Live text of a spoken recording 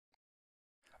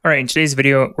All right, in today's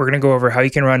video, we're going to go over how you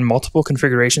can run multiple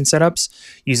configuration setups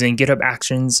using GitHub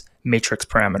Actions matrix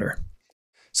parameter.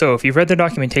 So if you've read the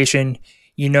documentation,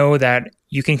 you know that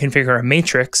you can configure a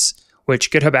matrix, which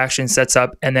GitHub Actions sets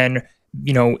up, and then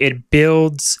it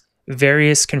builds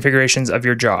various configurations of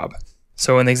your job.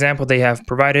 So in the example they have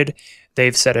provided,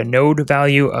 they've set a node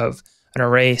value of an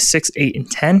array 6, 8,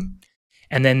 and 10,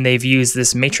 and then they've used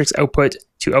this matrix output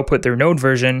to output their node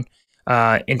version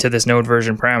into this node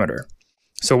version parameter.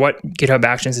 So what GitHub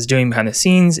Actions is doing behind the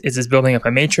scenes is it's building up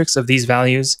a matrix of these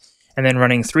values and then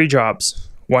running 3 jobs,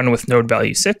 one with node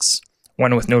value 6,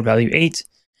 one with node value 8,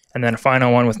 and then a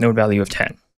final one with node value of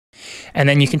 10. And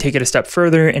then you can take it a step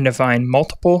further and define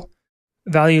multiple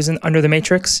values under the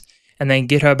matrix, and then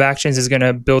GitHub Actions is going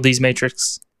to build a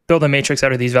matrix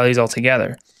out of these values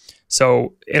altogether.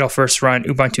 So it'll first run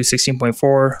Ubuntu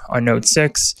 16.4 on node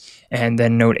 6, and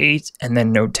then node 8, and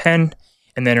then node 10,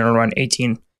 and then it'll run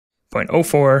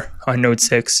 18.04 on node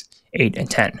 6, 8, and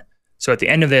 10. So at the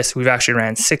end of this, we've actually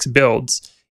ran 6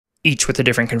 builds, each with a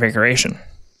different configuration.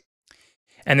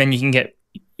 And then you can get,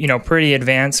 pretty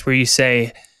advanced where you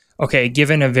say, okay,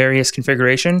 given a various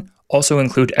configuration, also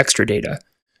include extra data.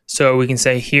 So we can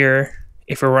say here,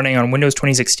 if we're running on Windows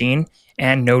 2016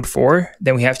 and Node 4,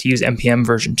 then we have to use npm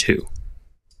version 2.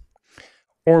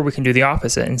 Or we can do the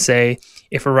opposite and say,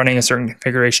 if we're running a certain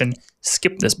configuration,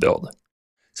 skip this build.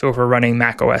 So if we're running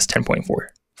macOS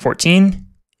 10.14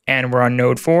 and we're on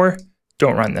Node 4,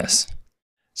 don't run this.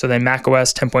 So then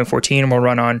macOS 10.14 will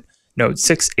run on Node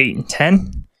 6, 8, and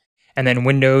 10. And then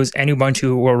Windows and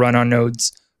Ubuntu will run on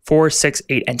nodes 4, 6,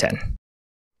 8, and 10.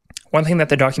 One thing that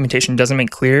the documentation doesn't make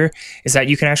clear is that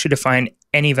you can actually define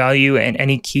any value and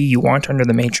any key you want under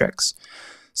the matrix.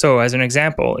 So as an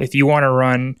example, if you want to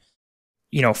run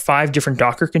 5 different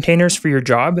Docker containers for your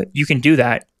job, you can do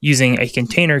that using a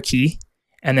container key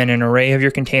and then an array of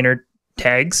your container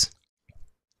tags.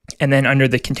 And then under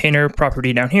the container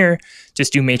property down here,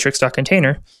 just do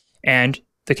matrix.container and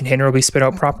the container will be spit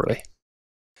out properly.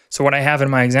 So what I have in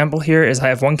my example here is I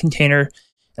have one container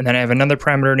and then I have another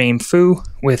parameter named foo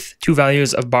with 2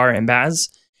 values of bar and baz.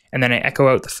 And then I echo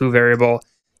out the foo variable,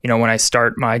 when I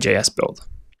start my JS build.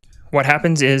 What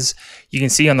happens is you can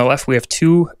see on the left, we have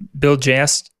 2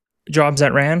 build.js jobs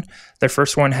that ran. The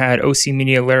first one had OC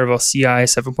Media Laravel CI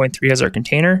 7.3 as our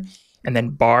container, and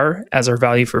then bar as our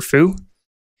value for foo.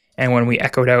 And when we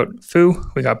echoed out foo,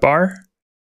 we got bar.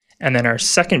 And then our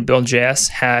second build.js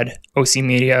had OC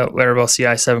Media Laravel CI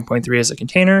 7.3 as a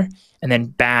container, and then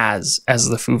baz as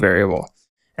the foo variable.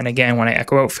 And again, when I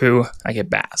echo out foo, I get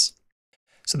baz.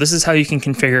 So this is how you can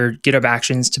configure GitHub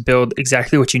Actions to build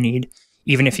exactly what you need,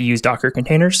 even if you use Docker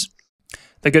containers.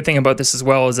 The good thing about this as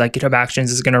well is that GitHub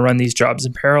Actions is going to run these jobs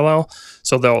in parallel,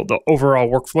 so the overall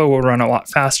workflow will run a lot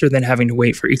faster than having to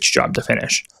wait for each job to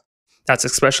finish. That's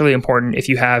especially important if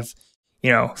you have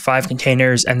 5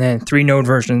 containers and then 3 node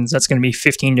versions. That's going to be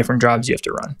 15 different jobs you have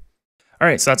to run. All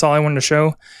right, so that's all I wanted to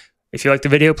show. If you liked the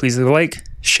video, please leave a like,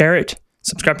 share it,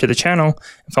 subscribe to the channel,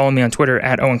 and follow me on Twitter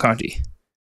 @OwenConti.